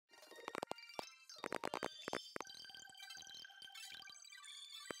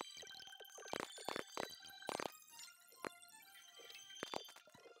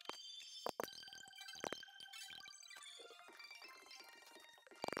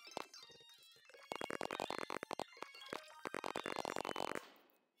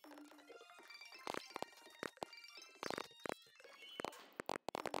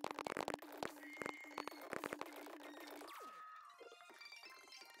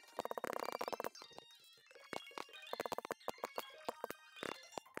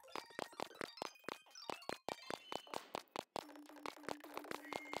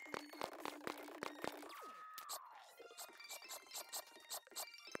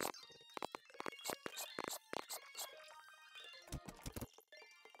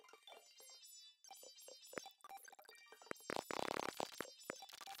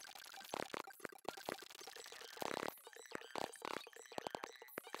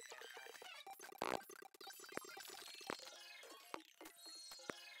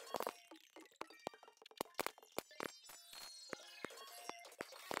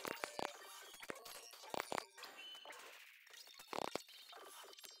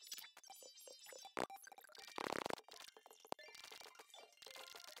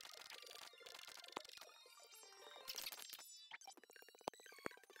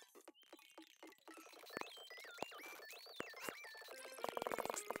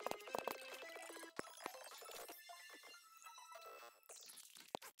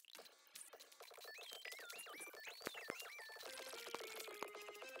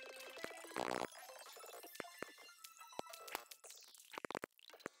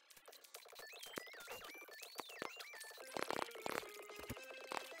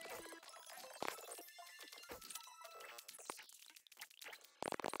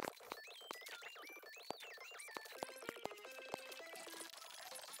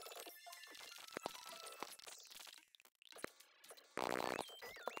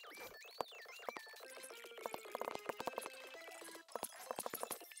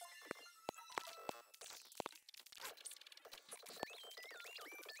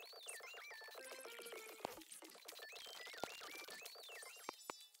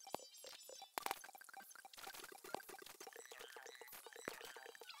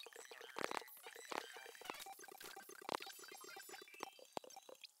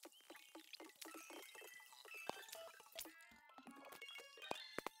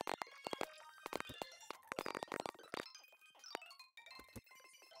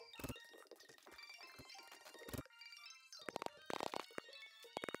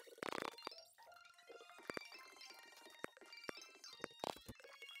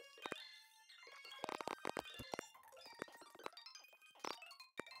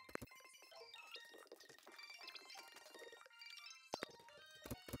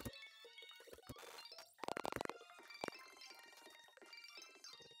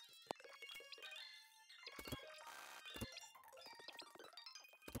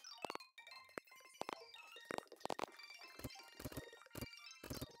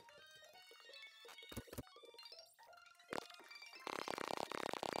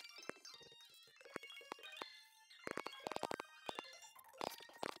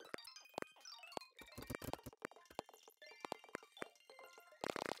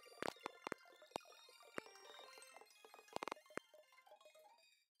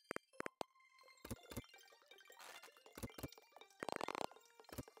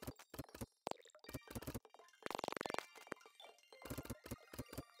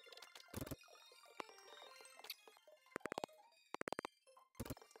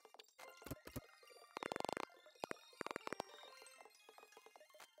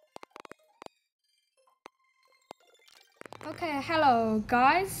Okay, hello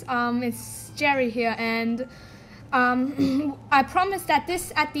guys. It's Jerry here, and I promise that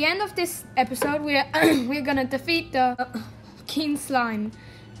at the end of this episode, we're gonna defeat the King Slime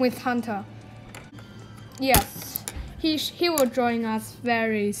with Hunter. Yes, he will join us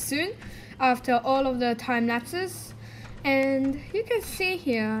very soon after all of the time lapses, and you can see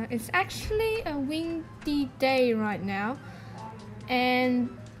here it's actually a windy day right now, and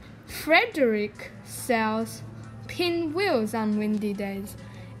Frederick sells pinwheels on windy days,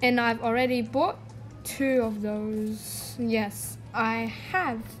 and I've already bought 2 of those. Yes, I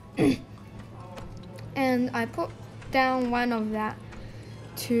have. And I put down one of that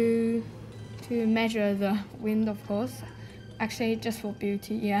to measure the wind, of course, actually just for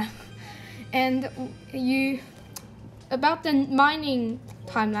beauty. Yeah. And about the mining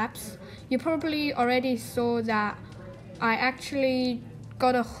time lapse, you probably already saw that I actually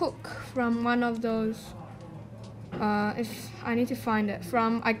got a hook from one of those. If I need to find it,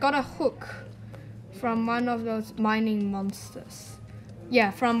 I got a hook from one of those mining monsters. Yeah,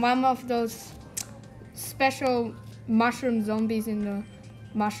 from one of those special mushroom zombies in the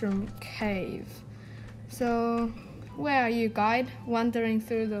mushroom cave. So, where are you, guide? Wandering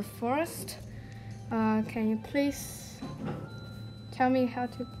through the forest? Can you please tell me how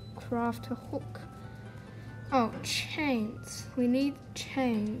to craft a hook? Oh, chains. We need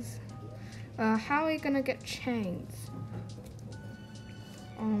chains. How are we gonna get chains?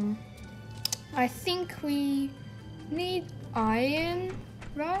 I think we need iron,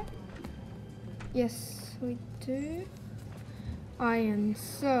 right? Yes, we do. Iron,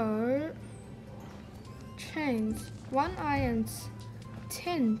 so chains. 1 iron's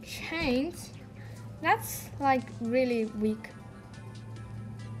 10 chains. That's like really weak.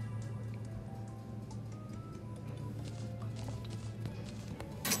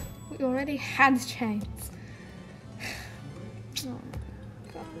 We already had chains. Oh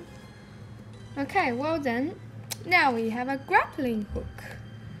my god. Okay, well then, now we have a grappling hook.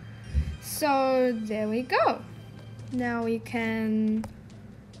 So there we go. Now we can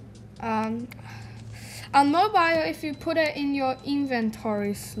on mobile, if you put it in your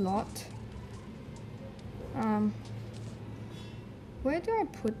inventory slot, where do I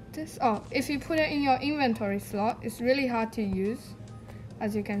put this? Oh, if you put it in your inventory slot, it's really hard to use.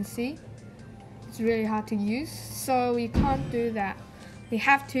 As you can see, it's really hard to use, so we can't do that. We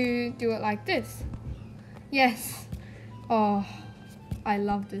have to do it like this. Yes. Oh, I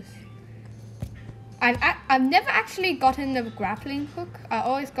love this. I've never actually gotten the grappling hook. I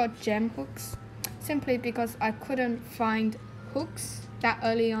always got gem hooks, simply because I couldn't find hooks that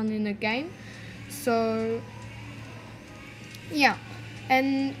early on in the game. So yeah,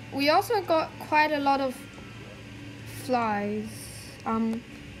 and we also got quite a lot of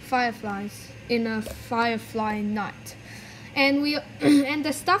fireflies in a firefly night, and and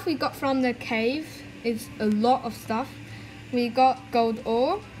the stuff we got from the cave is a lot of stuff. We got gold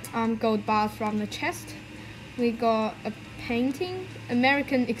ore, gold bars from the chest. We got a painting,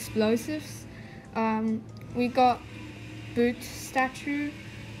 American explosives. We got boot statue,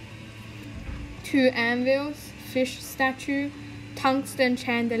 2 anvils, fish statue, tungsten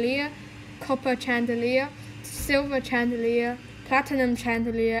chandelier, copper chandelier, silver chandelier, platinum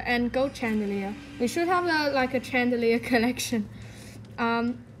chandelier, and gold chandelier. We should have like a chandelier collection.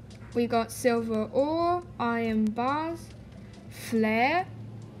 We got silver ore, iron bars, flare,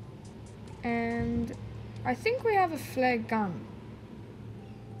 and I think we have a flare gun.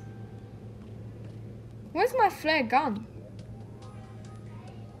 Where's my flare gun?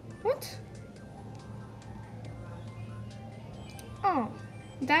 What? Oh,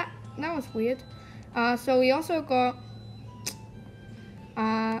 that was weird. So we also got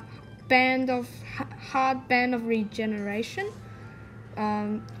hard band of regeneration.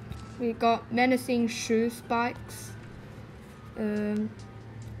 We got menacing shoe spikes. 2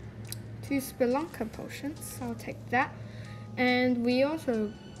 spelunker potions. I'll take that. And we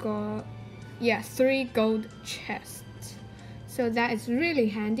also got 3 gold chests. So that is really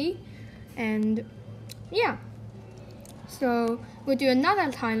handy. And yeah. So we'll do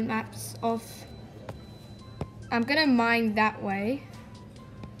another time lapse of. I'm gonna mine that way.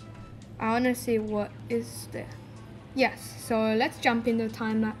 I wanna see what is there. Yes, so let's jump into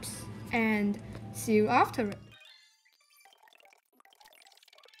time lapse and see you after it.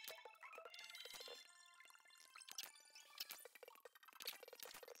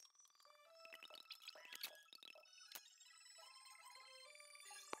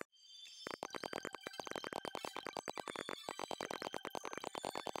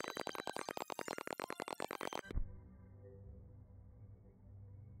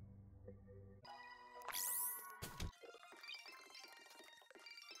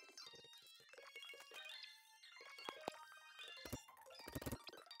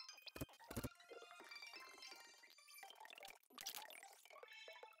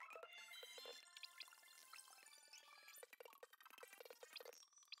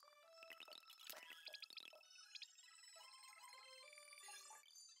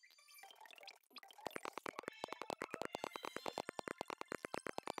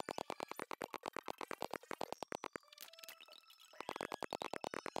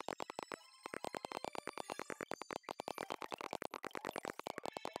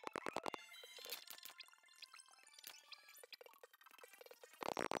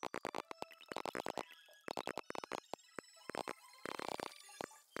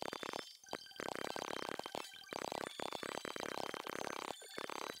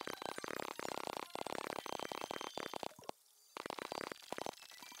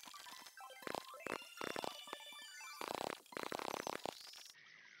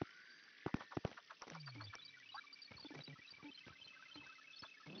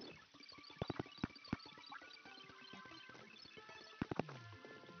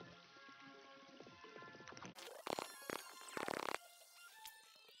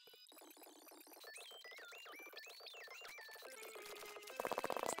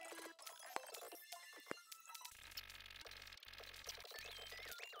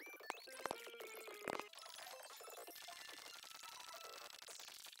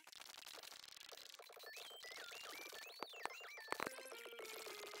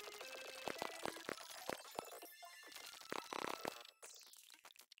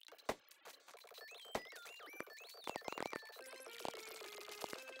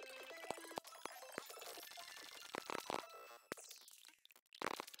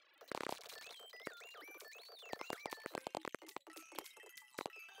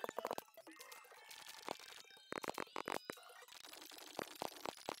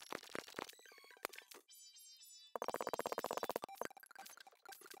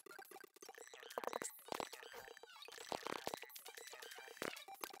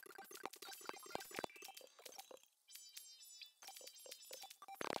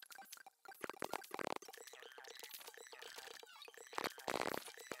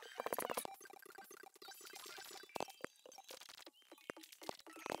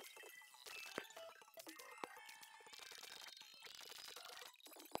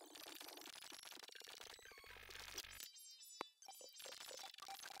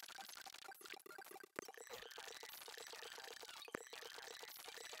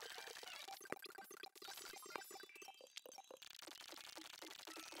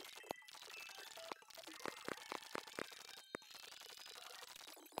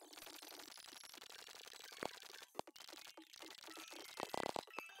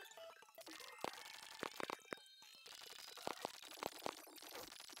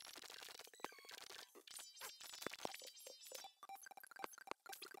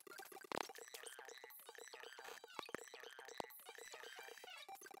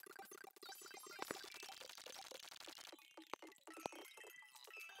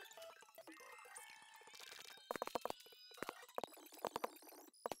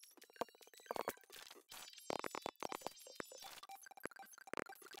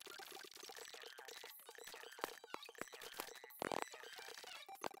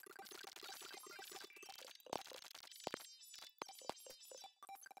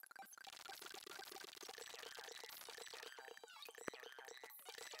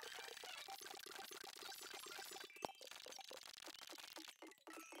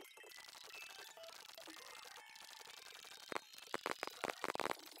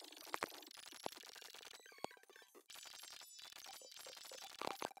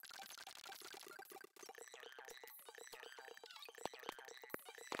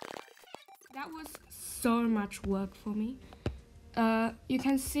 That was so much work for me. You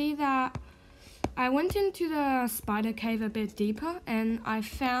can see that I went into the spider cave a bit deeper and I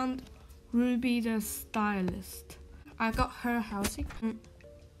found Ruby the Stylist. I got her housing.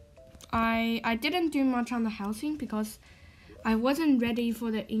 I didn't do much on the housing because I wasn't ready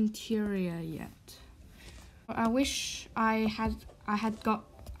for the interior yet. I wish I had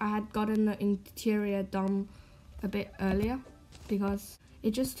gotten the interior done a bit earlier, because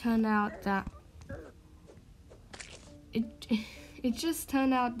it just turned out that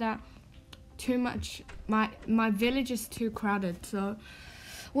too much. My village is too crowded. So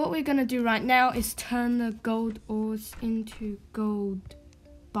what we're gonna do right now is turn the gold ores into gold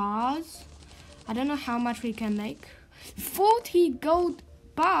bars. I don't know how much we can make. 40 gold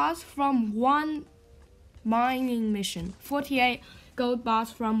bars from one mining mission. 48 gold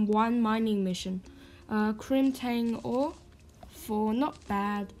bars from one mining mission. Cream tang ore for not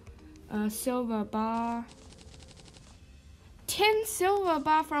bad. Silver bar. 10 silver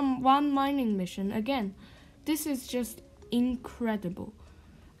bar from one mining mission. Again, this is just incredible.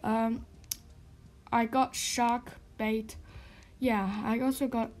 I got shark bait. Yeah, I also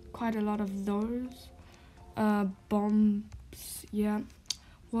got quite a lot of those. Bombs, yeah.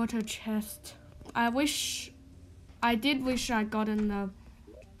 Water chest. I did wish I'd gotten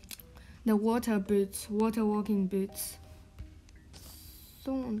the water walking boots.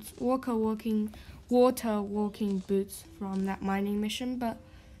 Thorns, water walking boots from that mining mission, but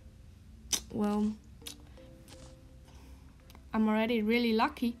well, I'm already really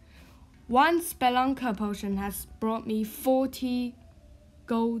lucky. One Spelunker potion has brought me 40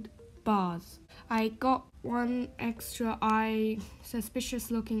 gold bars. I got one extra eye, suspicious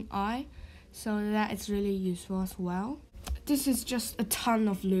looking eye, so that is really useful as well. This is just a ton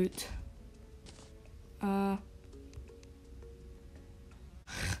of loot.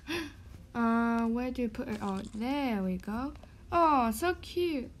 Where do you put it? Oh, there we go. Oh, so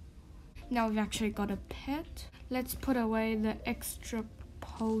cute. Now we've actually got a pet. Let's put away the extra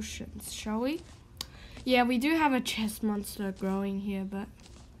potions, shall we? Yeah, we do have a chest monster growing here, but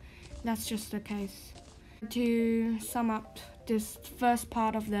that's just the case. To sum up this first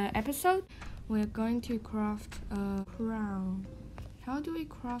part of the episode, we're going to craft a crown. How do we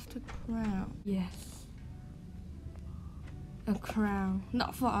craft a crown? Yes. A crown.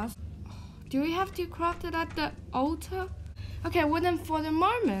 Not for us. Do we have to craft it at the altar? Okay, well then for the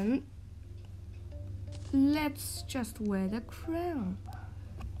moment, let's just wear the crown.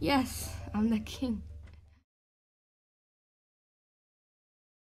 Yes, I'm the king.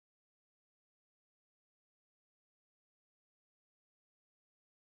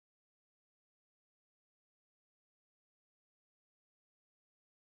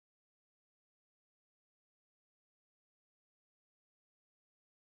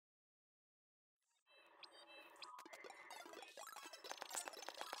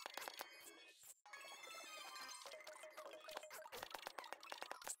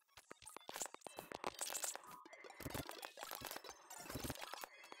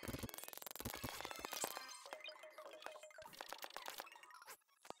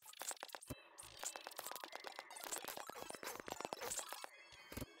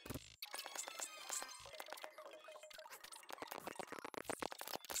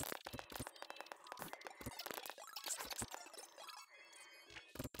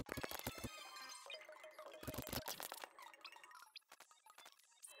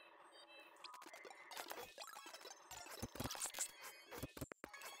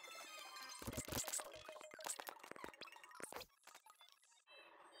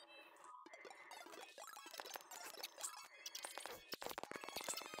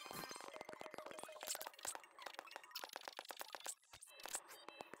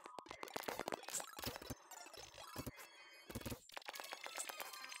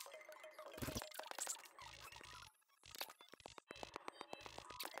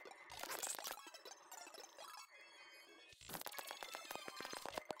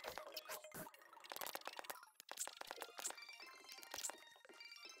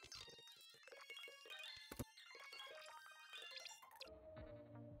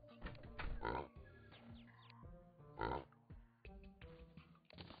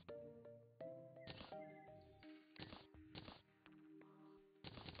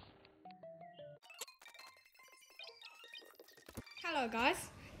 Hello guys,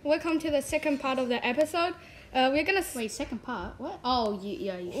 welcome to the second part of the episode. We're gonna wait. Second part? What? Oh,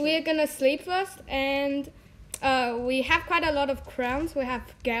 yeah. We're gonna sleep first, and we have quite a lot of crowns. We have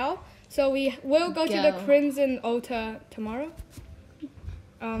Gal, so we will go to the Crimson Altar tomorrow.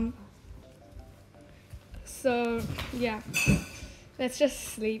 So yeah, let's just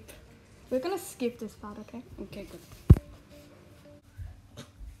sleep We're gonna skip this part, okay? Okay, good.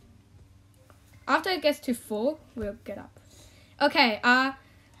 After it gets to 4, we'll get up. Okay,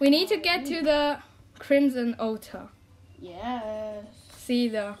 we need to get to the Crimson Altar. Yes. See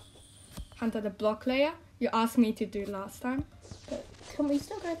the Hunter the block layer you asked me to do last time. But can we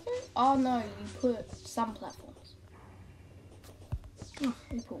still go there? Oh no, you put some platforms. Oh.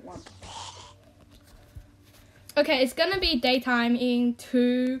 We put one. Okay, it's gonna be daytime in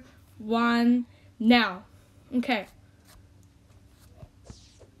 2, 1, now. Okay.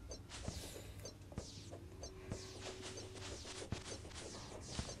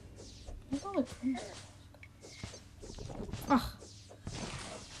 Oh.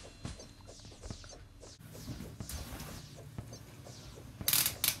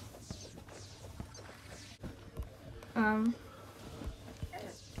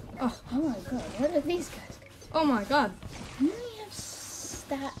 Oh my god, where did these guys go? Oh my god. You only have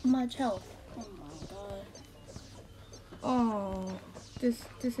that much health. Oh my god. Oh, this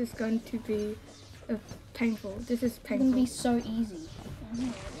is going to be painful. This is It's painful. gonna be so easy. I don't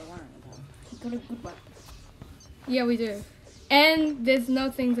know what you're worrying about. You got a good weapon. Yeah, we do. And there's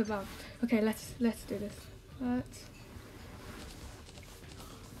no things above. Okay, let's do this. Let's.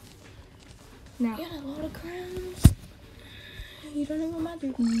 Now. You got a lot of crowns. You don't have a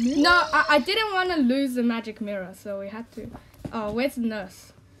magic. No, I didn't want to lose the magic mirror, so we had to. Oh, where's the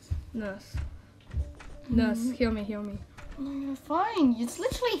nurse? Nurse, heal me. No, you're fine. It's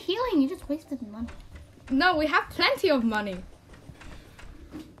literally healing. You just wasted money. No, we have plenty of money.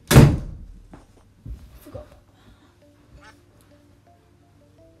 Forgot.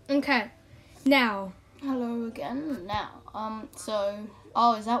 Okay, now. Hello again. Now, so,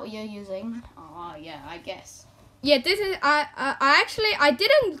 oh, is that what you're using? Oh, yeah, I guess. Yeah, this is I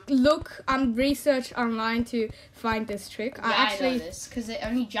didn't look research online to find this trick. Yeah, I know this because it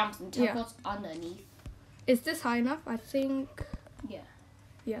only jumps until what's underneath. Is this high enough? I think. Yeah.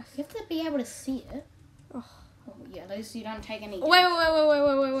 Yes. You have to be able to see it. Oh, yeah, at least you don't take any. Wait.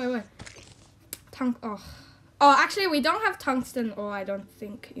 Oh, actually, we don't have tungsten ore, I don't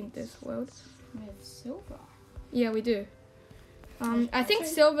think, in this world. We have silver. Yeah, we do. I think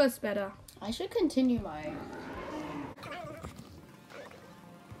silver's better. I should continue my.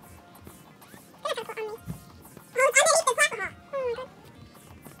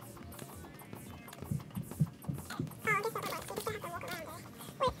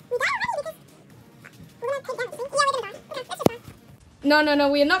 No,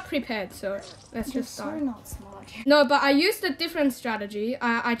 we are not prepared, so let's just start. So not smart. No, but I used a different strategy.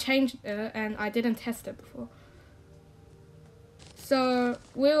 I changed it and I didn't test it before. So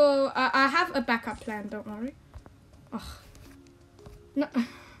we will. I have a backup plan. Don't worry. Oh. No.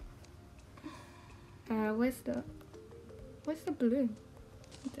 Where's the balloon?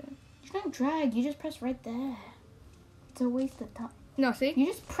 There. You don't drag. You just press right there. It's a waste of time. No, see? You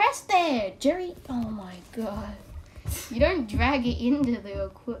just press there, Jerry. Oh my god. You don't drag it into the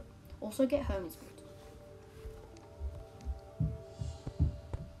equip. Also get Hermes boots.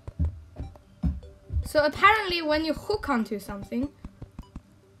 So apparently, when you hook onto something,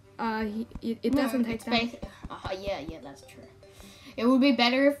 it doesn't take damage. Yeah, that's true. It would be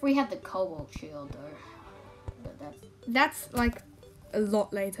better if we had the cobalt shield, though. But that's like a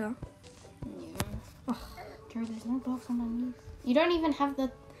lot later. Yeah. Oh. Jerry, there's no blocks underneath. You don't even have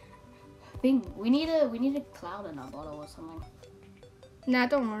the thing. We need a cloud in our bottle or something. Nah,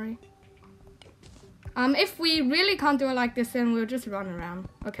 don't worry. If we really can't do it like this, then we'll just run around,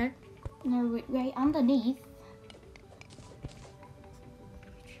 okay? No, wait, underneath.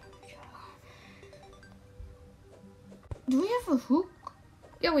 Do we have a hook?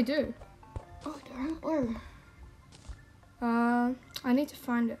 Yeah, we do. Oh, darn. Where? I need to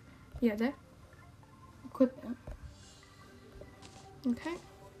find it. Yeah, there. Equipment. Okay.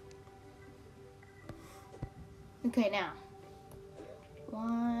 Okay, now.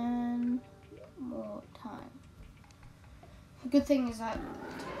 One more time. The good thing is that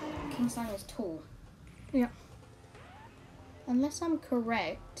Kingston is tall. Yeah. Unless I'm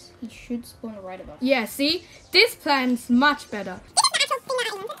correct, he should spawn right above. Yeah, see? This plan's much better.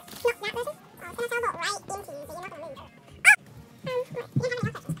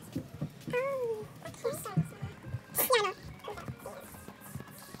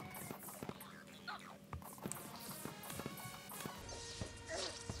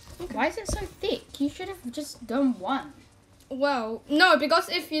 Why is it so thick? You should have just done one. Well, no, because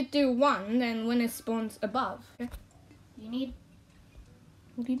if you do one, then when it spawns above, okay? You need...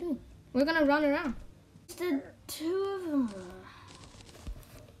 What are you doing? We're gonna run around. It's the two of them.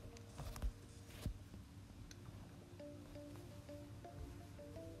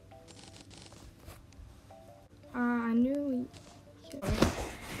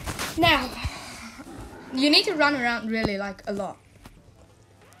 Now, you need to run around really like a lot.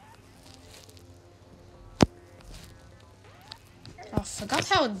 Oh, I forgot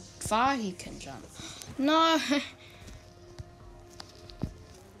how far he can jump. No.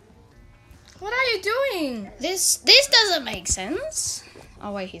 What are you doing? This doesn't make sense.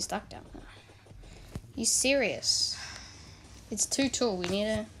 Oh wait, he's stuck down there. You serious? It's too tall. We need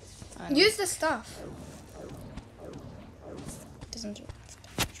to Use the stuff. Doesn't do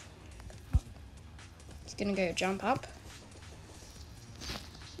it. He's gonna go jump up.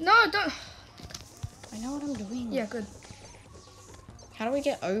 No, don't. I know what I'm doing. Yeah, good. How do we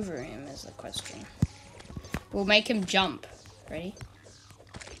get over him is the question. We'll make him jump. Ready?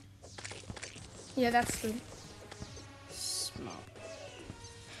 Yeah, that's good. Smart.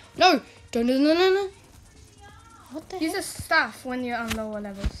 No! No. What the Use heck? the stuff when you're on lower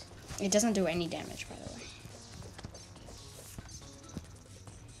levels. It doesn't do any damage, by the way.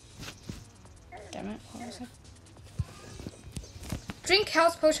 Damn it. What was it? Drink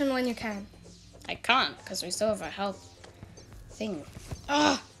health potion when you can. I can't, because we still have a health thing.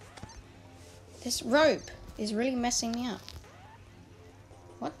 Ah! This rope is really messing me up.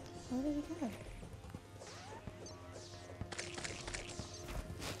 What? Where did he go?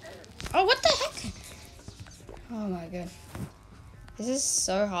 Oh, what the heck? Oh my god. This is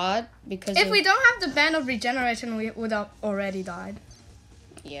so hard because If we don't have the band of regeneration, we would have already died.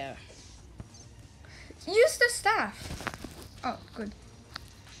 Yeah. Use the staff. Oh, good.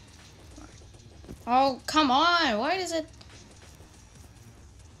 Oh, come on. Why does it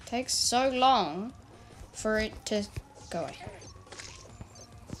take so long for it to go away?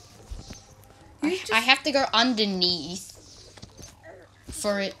 I have to go underneath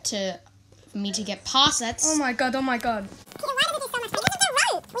for me to get past that. Oh my god, oh my god.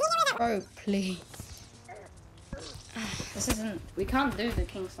 Rope, please. This isn't. We can't do the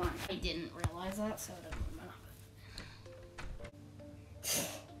king slime. I didn't realize that, so it doesn't matter.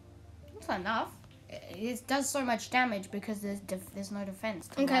 That's enough. It does so much damage because there's no defense.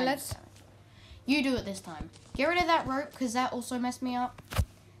 Okay, let's. Damage. You do it this time. Get rid of that rope because that also messed me up.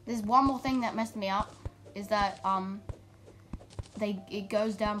 There's one more thing that messed me up. Is that it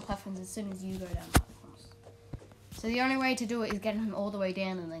goes down platforms as soon as you go down platforms. So the only way to do it is get him all the way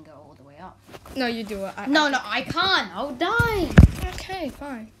down and then go all the way up. No, you do it. No, I can't. I'll die. Okay,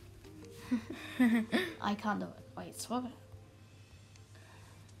 fine. I can't do it. Wait, swap it.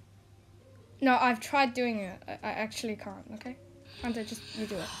 No, I've tried doing it. I actually can't, okay? Hunter, just you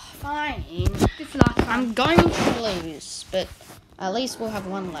do it. Fine. This last time. I'm going to lose, but at least we'll have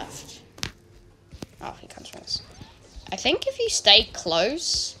one left. Oh, he comes from us. I think if you stay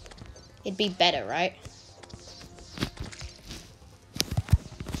close, it'd be better, right?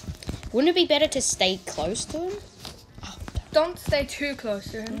 Wouldn't it be better to stay close to him? Oh, Don't stay too close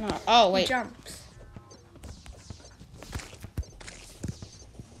to him. no. Oh, He wait. jumps.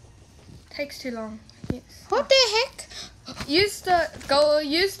 Takes too long. Yes. What the heck? Use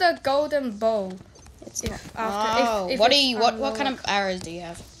the golden bow. It's If not. after- if what it's do you? on What kind lower. of arrows do you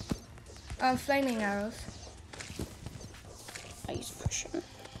have? Flaming arrows. I use potion.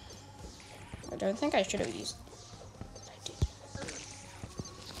 I don't think I should have used. I did.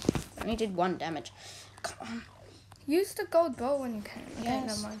 I only did 1 damage. Come on. Use the gold bow when you can. Okay, Yes.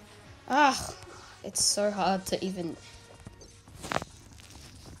 never mind. Ah, it's so hard to even.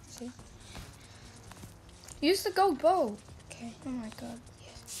 See? Use the gold bow. Okay. Oh my god.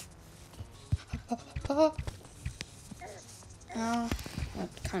 Yes. Oh,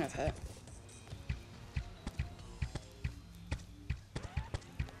 that kind of hurt.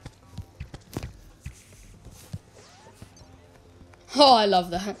 Oh, I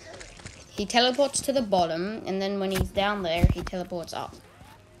love that. He teleports to the bottom, and then when he's down there, he teleports up.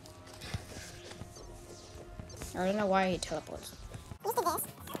 I don't know why he teleports.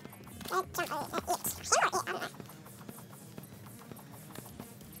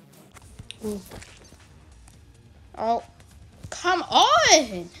 Ooh. Oh, come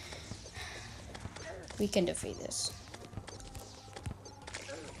on! We can defeat this.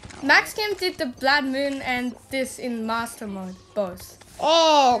 Max Kim did the Blood Moon and this in Master Mode, both.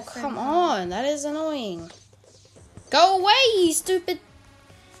 Oh, come on. That is annoying. Go away, you stupid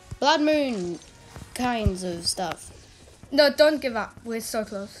Blood Moon kinds of stuff. No, don't give up. We're so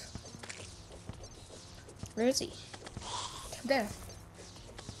close. Where is he? There.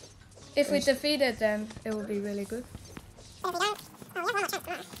 If we defeated them, it would be really good.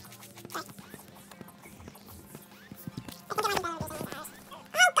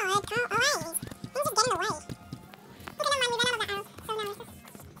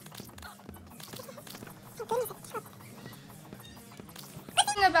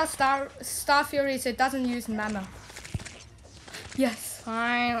 about Star Fury is it doesn't use mana. Yes.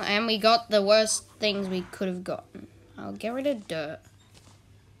 Fine, and we got the worst things we could have gotten. I'll get rid of dirt.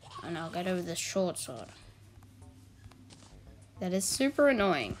 And I'll get rid of the short sword. That is super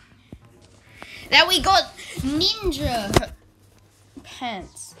annoying. That we got ninja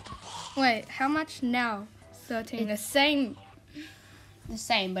pants. Wait, how much now? 13. The same. The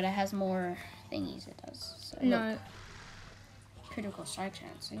same, but it has more thingies it does. So No. look, critical strike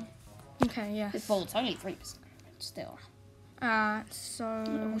chance, see? Okay, yes. Well, it's only 3%, but still.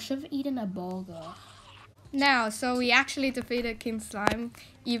 So We should have eaten a burger. now, so we actually defeated King Slime,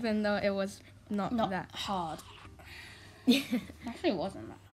 even though it was not Not that. hard. Actually, it wasn't that.